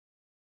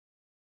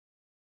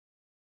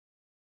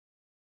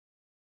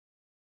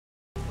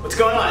What's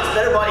going on? It's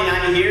Better Body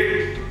 90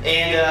 here,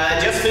 and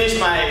I just finished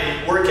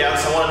my workout,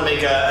 so I wanted to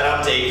make an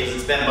update because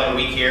it's been about a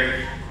week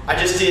here. I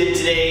just did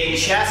today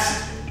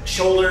chest,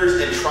 shoulders,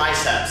 and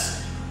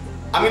triceps.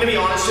 I'm going to be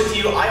honest with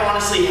you, I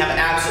honestly have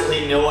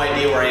absolutely no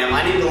idea where I am.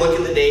 I need to look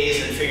at the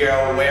days and figure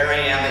out where I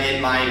am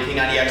in my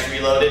P90X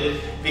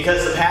Reloaded,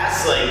 because the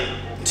past like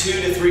 2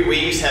 to 3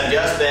 weeks have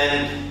just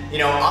been, you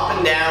know, up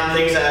and down,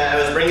 things that I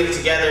was bringing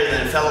together and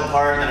then it fell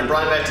apart and then I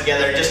brought it back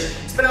together.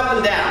 It's been up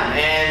and down,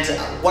 and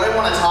what I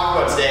want to talk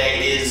about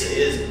today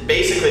is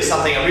basically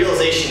something, a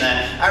realization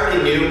that I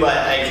already knew, but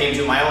I came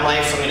to in my own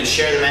life, so I'm going to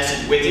share the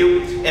message with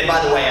you. And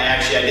by the way,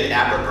 I did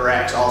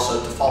P90X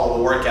also to follow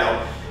the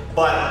workout.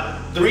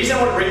 But the reason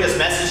I want to bring this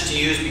message to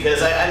you is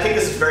because I think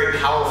this is very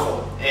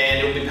powerful,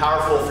 and it will be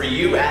powerful for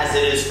you as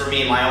it is for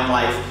me in my own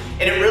life.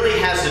 And it really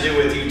has to do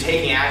with you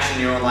taking action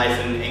in your own life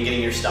and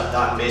getting your stuff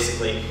done,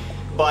 basically.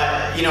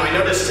 But, you know, I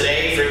noticed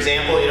today, for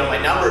example, you know,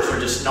 my numbers were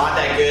just not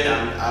that good.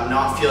 I'm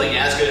not feeling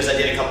as good as I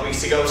did a couple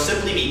weeks ago,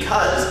 simply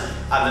because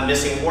I've been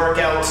missing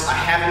workouts. I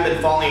haven't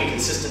been following a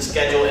consistent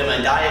schedule, and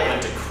my diet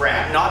went to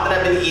crap. Not that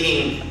I've been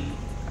eating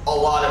a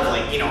lot of,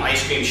 like, you know,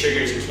 ice cream,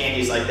 sugars, and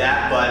candies like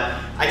that, but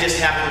I just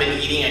haven't been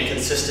eating a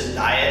consistent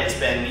diet. It's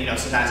been, you know,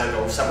 sometimes I'll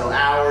go several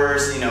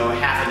hours, you know,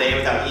 half a day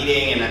without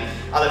eating, and then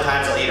other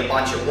times I'll eat a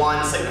bunch at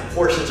once, like my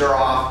portions are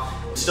off.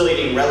 I'm still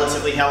eating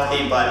relatively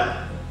healthy,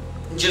 but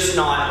it's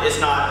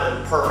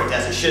not perfect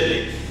as it should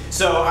be.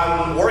 So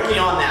I'm working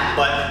on that,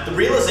 but the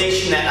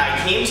realization that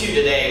I came to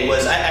today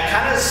was I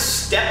kind of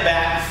stepped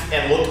back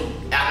and looked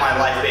at my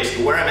life,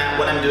 basically, where I'm at,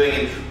 what I'm doing,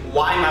 and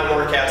why my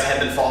workouts have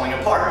been falling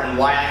apart, and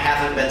why I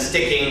haven't been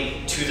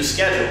sticking to the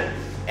schedule.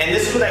 And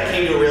this is what I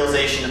came to a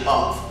realization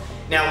of.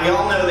 Now, we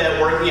all know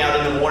that working out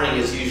in the morning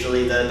is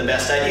usually the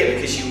best idea,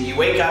 because you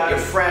wake up, you're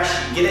fresh,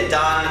 you get it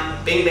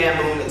done, bing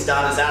bam boom, it's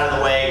done, it's out of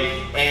the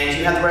way, and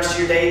you have the rest of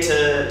your day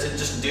to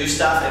just do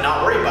stuff and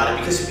not worry about it.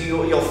 Because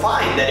you'll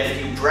find that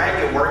if you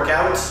drag your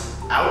workouts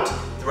out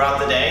throughout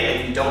the day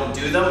and you don't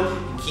do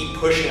them, keep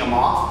pushing them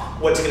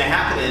off, what's going to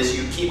happen is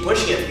you keep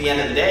pushing it to the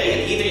end of the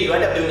day, and either you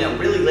end up doing a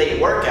really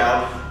late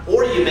workout,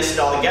 or you miss it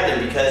all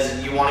together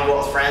because you want to go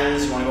out with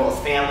friends, you want to go out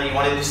with family, you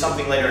want to do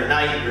something later at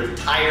night, you're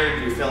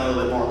tired, you're feeling a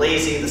little bit more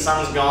lazy, the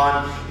sun's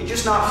gone, you're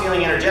just not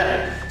feeling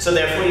energetic, so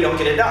therefore you don't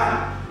get it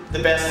done. The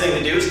best thing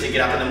to do is to get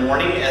up in the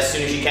morning as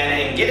soon as you can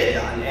and get it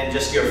done, and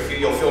just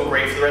you'll feel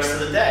great for the rest of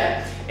the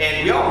day.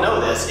 And we all know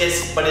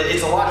this, but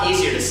it's a lot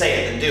easier to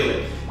say it than do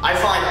it. I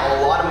find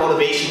a lot of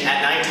motivation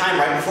at nighttime,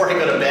 right before I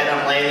go to bed.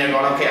 I'm laying there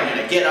going, okay, I'm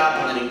going to get up,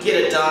 I'm going to get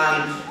it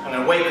done, I'm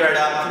going to wake right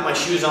up, put my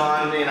shoes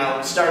on, you know,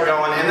 start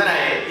going, and then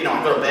I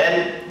go to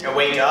bed, I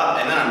wake up,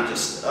 and then I'm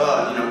just, you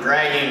know,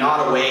 dragging,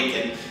 not awake,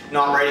 and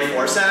not ready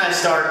for it. So then I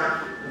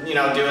start, you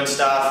know, doing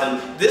stuff,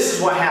 and this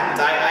is what happens.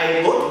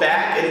 I look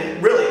back,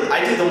 and really,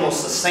 I do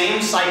almost the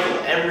same cycle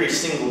every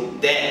single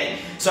day.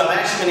 So I've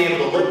actually been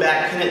able to look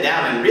back, pin it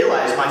down, and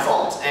realize my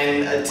faults.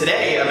 And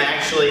today, I'm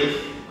actually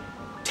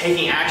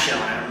taking action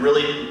on it. I'm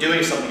really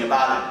doing something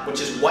about it,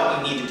 which is what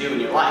you need to do in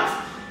your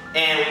life.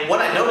 And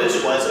what I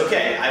noticed was,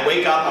 okay, I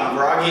wake up, I'm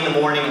groggy in the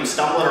morning, I'm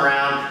stumbling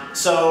around,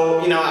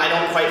 so, you know, I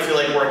don't quite feel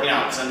like working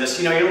out, because I'm just,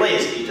 you know, you're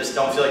lazy, you just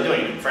don't feel like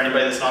doing it, for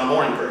anybody that's not a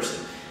morning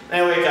person.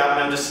 And I wake up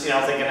and I'm just, you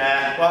know, thinking,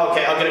 well,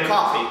 okay, I'll get a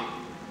coffee.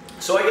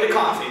 So I get a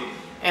coffee,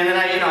 and then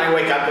I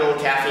wake up, get a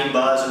little caffeine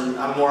buzz, and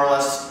I'm more or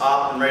less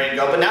up and ready to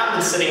go. But now I've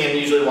been sitting and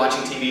usually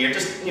watching TV or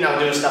just, you know,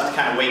 doing stuff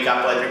to kind of wake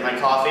up while I drink my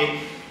coffee.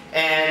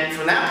 And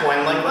from that point,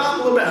 I'm like, well, I'm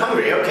a little bit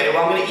hungry. Okay,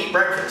 well, I'm going to eat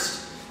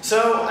breakfast.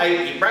 So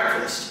I eat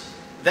breakfast.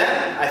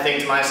 Then I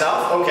think to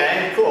myself,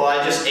 okay, cool,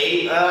 I just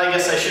ate, I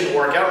guess I shouldn't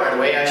work out right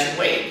away, I should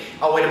wait.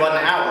 I'll wait about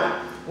an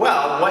hour.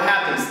 Well, what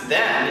happens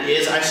then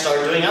is I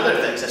start doing other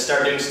things. I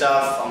start doing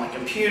stuff on my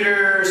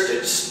computer,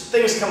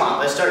 things come up,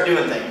 I start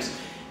doing things.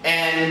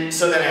 And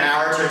so then an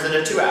hour turns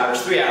into 2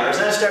 hours, 3 hours,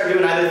 and I start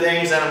doing other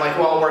things, and I'm like,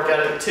 well, I'll work out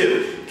at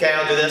 2. Okay,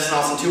 I'll do this, and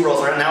all of a sudden 2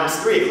 rolls around, now it's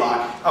 3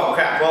 o'clock. Oh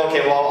crap, well,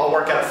 okay, well, I'll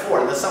work out at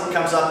 4. Then something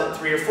comes up at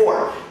 3 or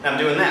 4, and I'm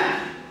doing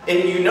that.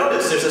 And you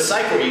notice there's a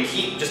cycle where you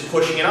keep just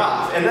pushing it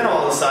off, and then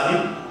all of a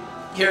sudden,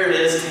 here it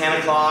is, 10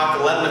 o'clock,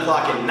 11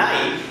 o'clock at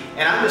night,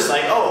 and I'm just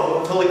like,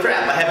 oh, holy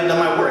crap, I haven't done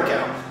my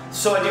workout.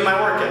 So I do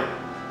my workout.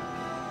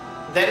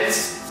 Then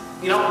it's,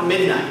 you know,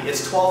 midnight,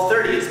 it's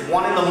 12:30, it's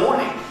 1 in the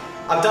morning.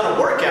 I've done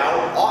a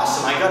workout,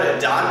 awesome, I got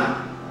it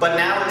done, but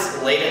now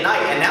it's late at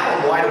night, and now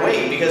I'm wide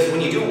awake, because when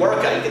you do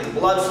workout, you get the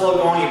blood flow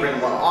going, you bring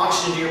a lot of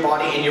oxygen to your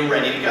body, and you're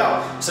ready to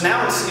go. So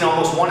now it's, you know,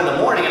 almost 1 in the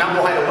morning, and I'm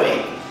wide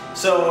awake.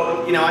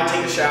 So, you know, I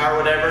take a shower,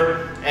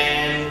 whatever,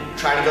 and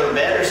try to go to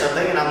bed or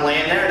something, and I'm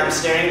laying there and I'm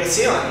staring at the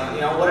ceiling,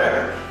 you know,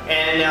 whatever.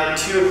 And now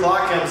 2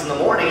 o'clock comes in the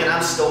morning and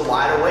I'm still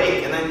wide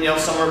awake, and then, you know,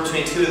 somewhere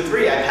between 2 and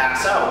 3 I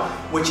pass out,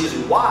 which is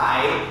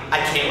why I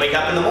can't wake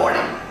up in the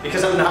morning,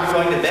 because I'm not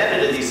going to bed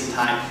at a decent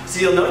time. So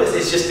you'll notice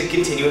it's just a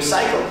continuous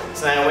cycle.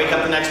 So then I wake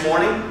up the next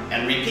morning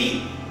and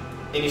repeat.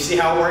 And you see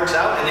how it works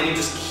out, and then you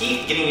just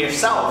keep getting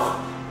yourself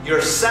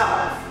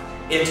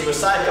into a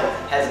cycle.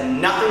 It has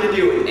nothing to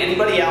do with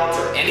anybody else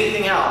or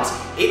anything else.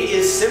 It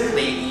is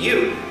simply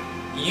you.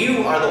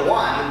 You are the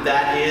one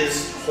that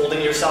is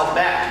holding yourself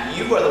back.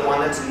 You are the one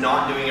that's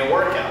not doing your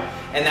workout.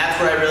 And that's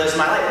what I realized in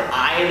my life.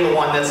 I am the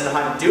one that's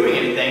not doing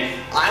anything.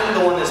 I'm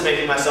the one that's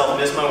making myself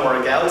miss my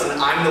workouts,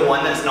 and I'm the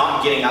one that's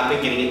not getting up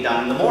and getting it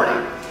done in the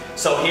morning.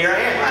 So here I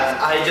am.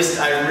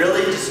 I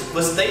really just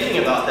was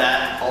thinking about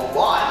that a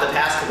lot the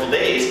past couple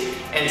days,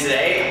 and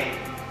today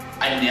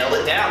I nailed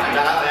it down. I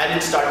got up. I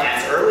didn't start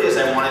as early as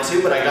I wanted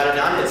to, but I got it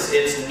done.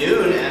 It's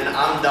noon, and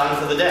I'm done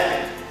for the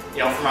day. You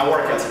know, for my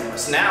workouts anyway.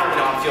 So now, you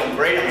know, I'm feeling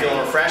great. I'm feeling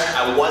refreshed.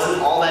 I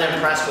wasn't all that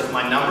impressed with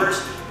my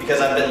numbers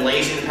because I've been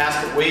lazy the past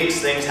couple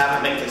weeks. Things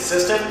haven't been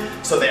consistent,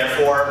 so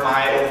therefore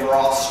my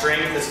overall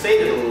strength has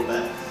faded a little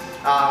bit.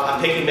 I'm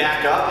picking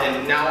back up,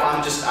 and now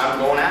I'm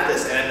going at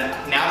this. And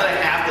now that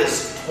I have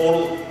this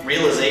total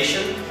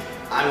realization,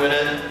 I'm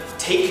gonna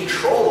take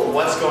control of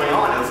what's going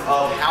on,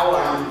 of how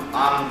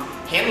I'm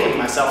handling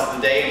myself for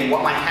the day and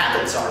what my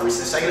habits are.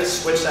 So I gotta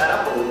switch that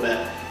up a little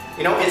bit.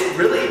 You know, it's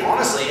really,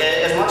 honestly,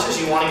 as much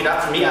as you want to get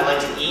up, for me, I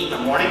like to eat in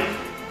the morning.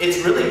 It's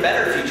really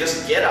better if you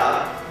just get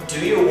up,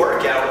 do your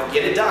workout,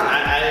 get it done.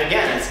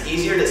 Again, it's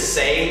easier to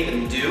say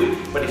than do,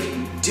 but if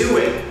you do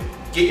it,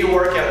 get your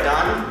workout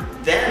done,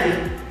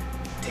 then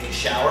take a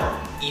shower,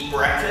 eat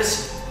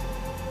breakfast,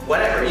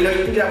 whatever. You know,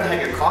 you can get up and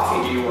have your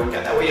coffee and do your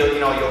workout. That way,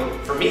 you'll,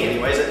 for me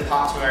anyways, it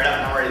pops me right up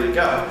and I'm ready to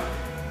go.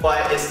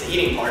 But it's the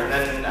eating part, and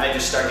then I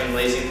just start getting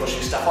lazy and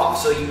pushing stuff off.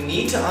 So you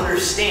need to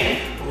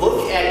understand,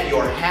 look at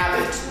your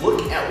habits,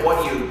 look at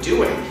what you're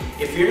doing.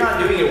 If you're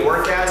not doing your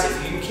workouts,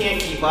 if you can't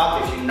keep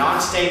up, if you're not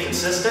staying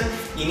consistent,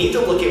 you need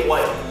to look at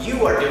what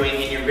you are doing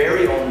in your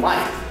very own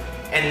life,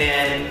 and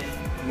then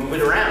move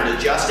it around,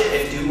 adjust it,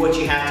 and do what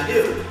you have to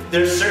do.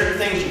 There's certain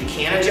things you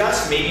can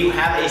adjust. Maybe you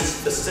have a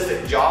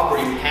specific job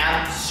where you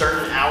have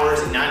certain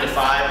hours at 9 to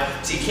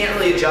 5, so you can't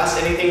really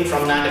adjust anything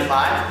from 9 to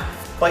 5.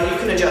 But you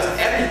can adjust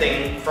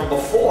everything from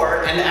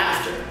before and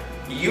after.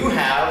 You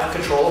have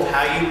control of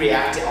how you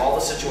react to all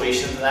the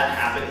situations that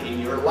happen in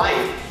your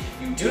life.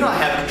 You do not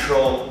have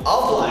control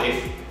of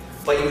life,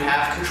 but you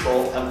have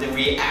control of the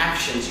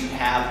reactions you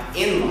have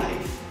in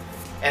life.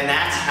 And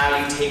that's how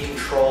you take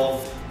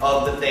control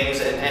of the things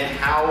and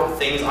how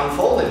things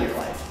unfold in your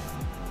life.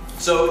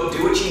 So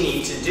do what you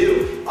need to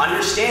do.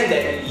 Understand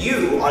that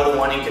you are the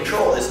one in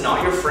control. It's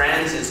not your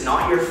friends, it's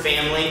not your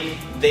family.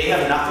 They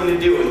have nothing to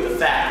do with the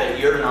fact that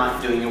you're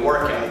not doing your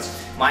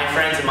workouts. My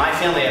friends and my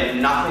family have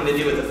nothing to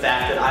do with the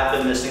fact that I've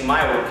been missing my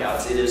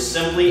workouts. It is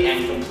simply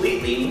and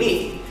completely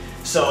me.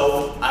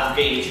 So I've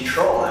gained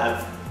control.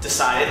 I've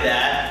decided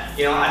that,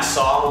 you know, I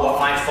saw what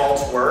my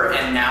faults were,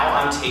 and now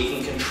I'm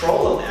taking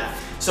control of that.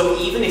 So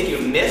even if you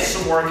miss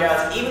some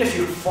workouts, even if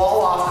you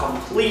fall off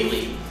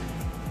completely,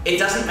 it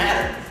doesn't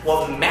matter.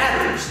 What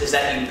matters is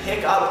that you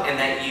pick up and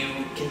that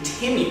you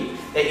continue,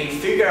 that you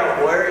figure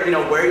out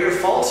where your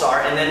faults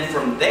are, and then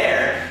from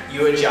there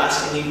you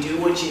adjust and you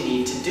do what you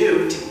need to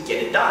do to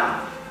get it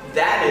done.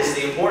 That is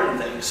the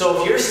important thing.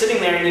 So if you're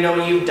sitting there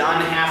and you've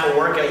done half a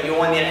workout, you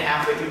only made it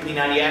halfway through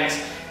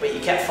P90X, but you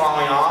kept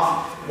falling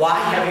off, why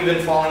have you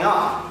been falling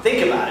off?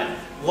 Think about it.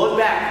 Look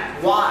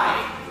back. Why?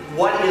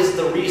 What is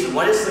the reason?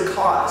 What is the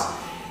cause?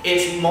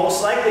 It's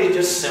most likely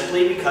just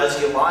simply because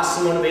you lost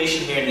some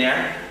motivation here and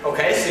there.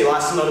 Okay, so you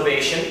lost some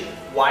motivation.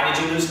 Why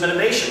did you lose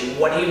motivation?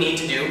 What do you need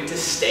to do to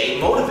stay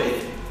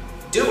motivated?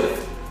 Do it,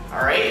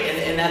 all right?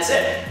 And that's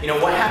it. You know,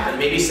 what happened?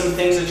 Maybe some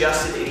things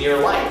adjusted in your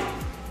life.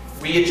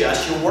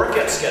 Readjust your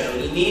workout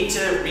schedule. You need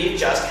to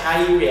readjust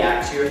how you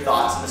react to your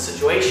thoughts in the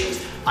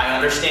situations. I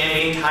understand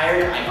being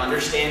tired. I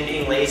understand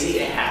being lazy.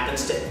 It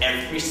happens to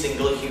every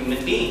single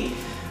human being.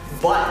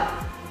 But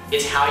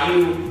it's how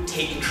you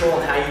take control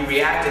and how you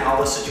react in all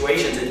those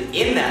situations, and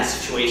in that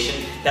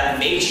situation that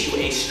makes you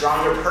a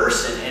stronger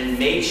person and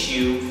makes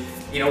you,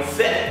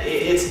 fit.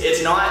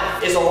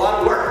 It's a lot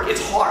of work.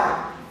 It's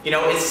hard.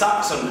 It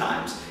sucks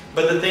sometimes.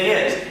 But the thing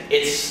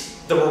is,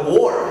 the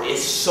reward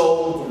is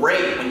so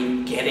great when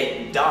you get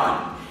it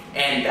done,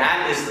 and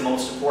that is the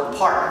most important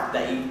part,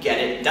 that you get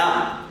it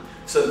done.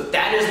 So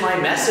that is my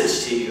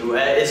message to you,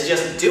 is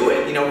just do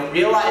it.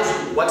 Realize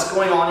what's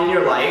going on in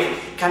your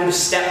life, kind of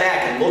step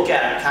back and look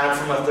at it kind of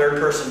from a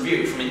third-person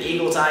view, from an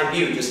eagle's eye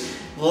view. Just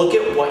look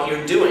at what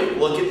you're doing.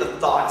 Look at the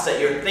thoughts that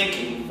you're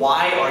thinking.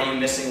 Why are you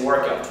missing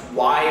workouts?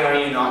 Why are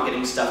you not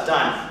getting stuff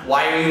done?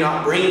 Why are you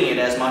not bringing it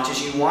as much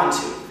as you want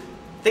to?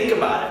 Think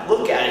about it,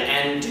 look at it,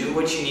 and do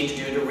what you need to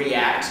do to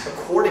react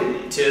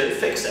accordingly, to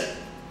fix it.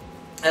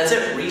 That's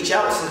it. Reach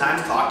out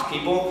sometimes, talk to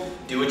people,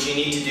 do what you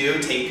need to do,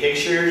 take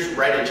pictures,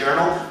 write a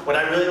journal. What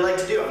I really like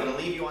to do, I'm going to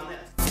leave you on that.